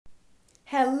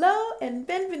Hello and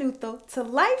benvenuto to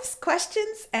Life's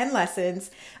Questions and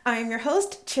Lessons. I am your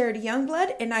host, Charity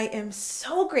Youngblood, and I am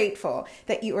so grateful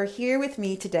that you are here with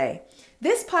me today.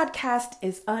 This podcast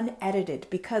is unedited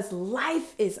because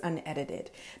life is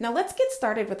unedited. Now let's get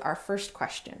started with our first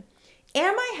question.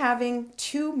 Am I having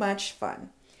too much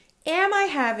fun? Am I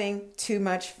having too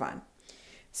much fun?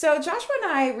 So Joshua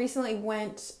and I recently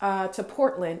went to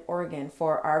Portland, Oregon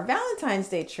for our Valentine's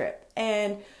Day trip,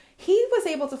 and he was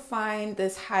able to find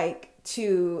this hike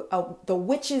to the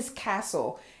Witch's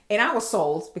Castle, and I was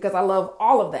sold because I love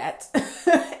all of that.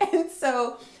 And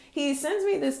so he sends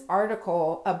me this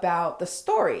article about the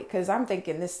story because I'm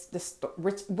thinking this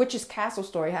Witch's Castle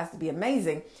story has to be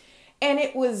amazing, and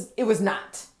it was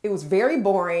not. It was very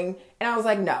boring, and I was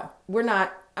like, no, we're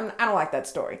not. I don't like that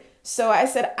story. So I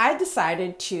said I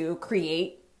decided to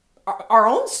create our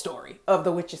own story of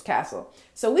the Witch's Castle.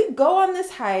 So we go on this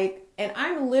hike, and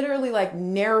I'm literally like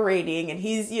narrating, and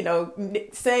he's,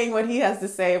 saying what he has to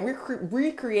say, and we're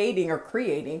recreating or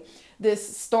creating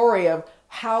this story of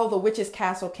how the Witch's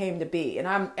Castle came to be.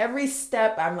 And every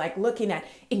step I'm like looking at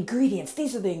ingredients.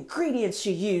 These are the ingredients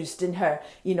she used in her,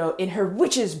 in her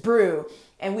witch's brew.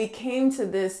 And we came to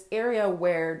this area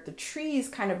where the trees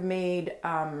kind of made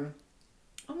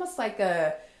almost like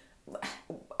a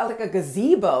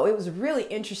gazebo. It was really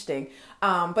interesting,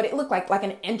 but it looked like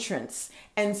an entrance.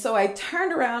 And so I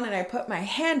turned around and I put my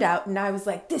hand out and I was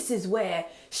like, this is where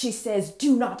she says,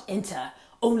 do not enter,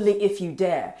 only if you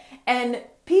dare. And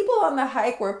people on the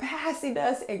hike were passing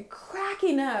us and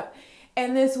cracking up.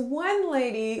 And this one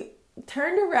lady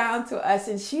turned around to us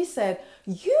and she said,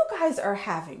 you guys are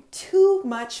having too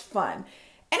much fun.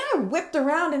 And I whipped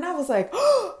around and I was like,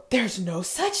 oh, there's no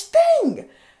such thing.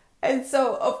 And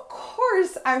so, of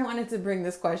course, I wanted to bring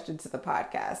this question to the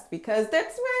podcast because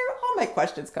that's where all my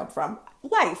questions come from,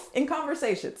 life and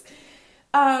conversations.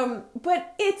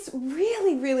 But it's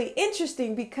really, really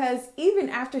interesting because even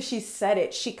after she said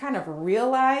it, she kind of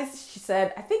realized, she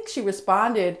said, I think she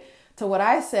responded to what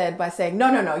I said by saying,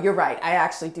 no, you're right. I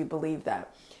actually do believe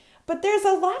that. But there's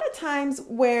a lot of times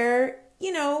where,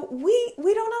 we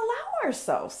don't allow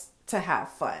ourselves to have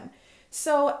fun.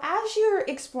 So as you're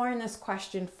exploring this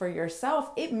question for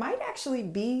yourself, it might actually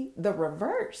be the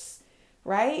reverse,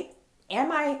 right?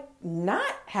 Am I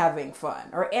not having fun,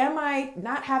 or am I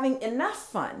not having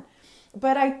enough fun?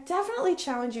 But I definitely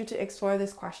challenge you to explore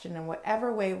this question in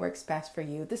whatever way works best for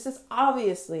you. This is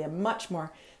obviously a much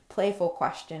more playful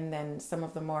question than some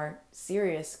of the more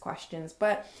serious questions,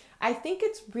 but I think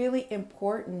it's really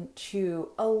important to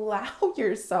allow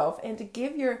yourself and to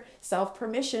give yourself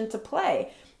permission to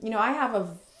play. I have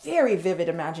a very vivid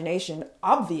imagination,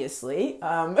 obviously.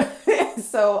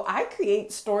 So I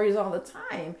create stories all the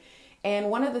time. And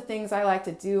one of the things I like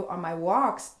to do on my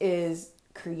walks is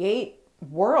create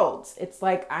worlds. It's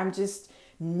like I'm just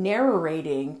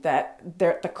narrating that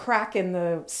the crack in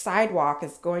the sidewalk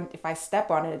is going, if I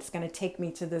step on it, it's going to take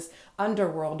me to this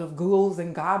underworld of ghouls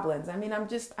and goblins. I mean,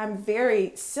 I'm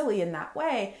very silly in that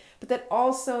way, but that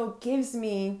also gives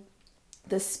me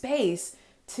the space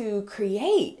to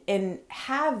create and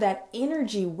have that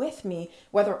energy with me,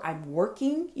 whether I'm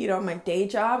working, my day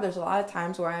job. There's a lot of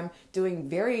times where I'm doing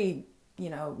very,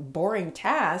 boring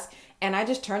tasks and I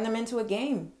just turn them into a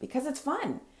game because it's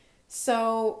fun.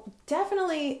 So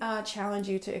definitely challenge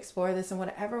you to explore this in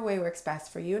whatever way works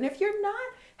best for you. And if you're not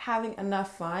having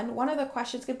enough fun, one of the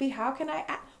questions could be,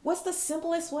 what's the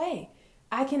simplest way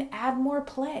I can add more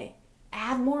play,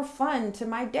 add more fun to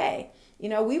my day?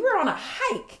 We were on a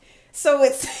hike. So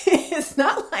it's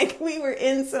not like we were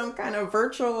in some kind of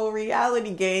virtual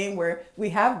reality game where we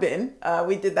have been.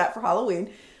 We did that for Halloween.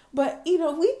 But,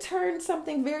 we turned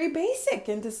something very basic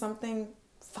into something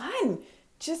fun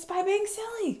just by being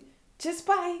silly, just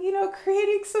by,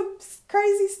 creating some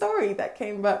crazy story that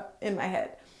came up in my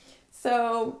head.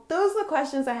 So those are the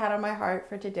questions I had on my heart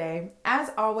for today.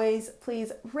 As always,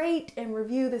 please rate and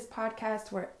review this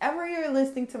podcast wherever you're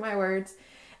listening to my words.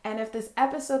 And if this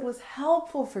episode was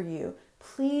helpful for you,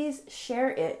 please share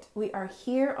it. We are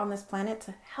here on this planet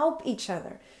to help each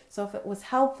other. So if it was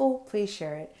helpful, please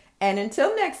share it. And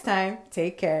until next time,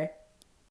 take care.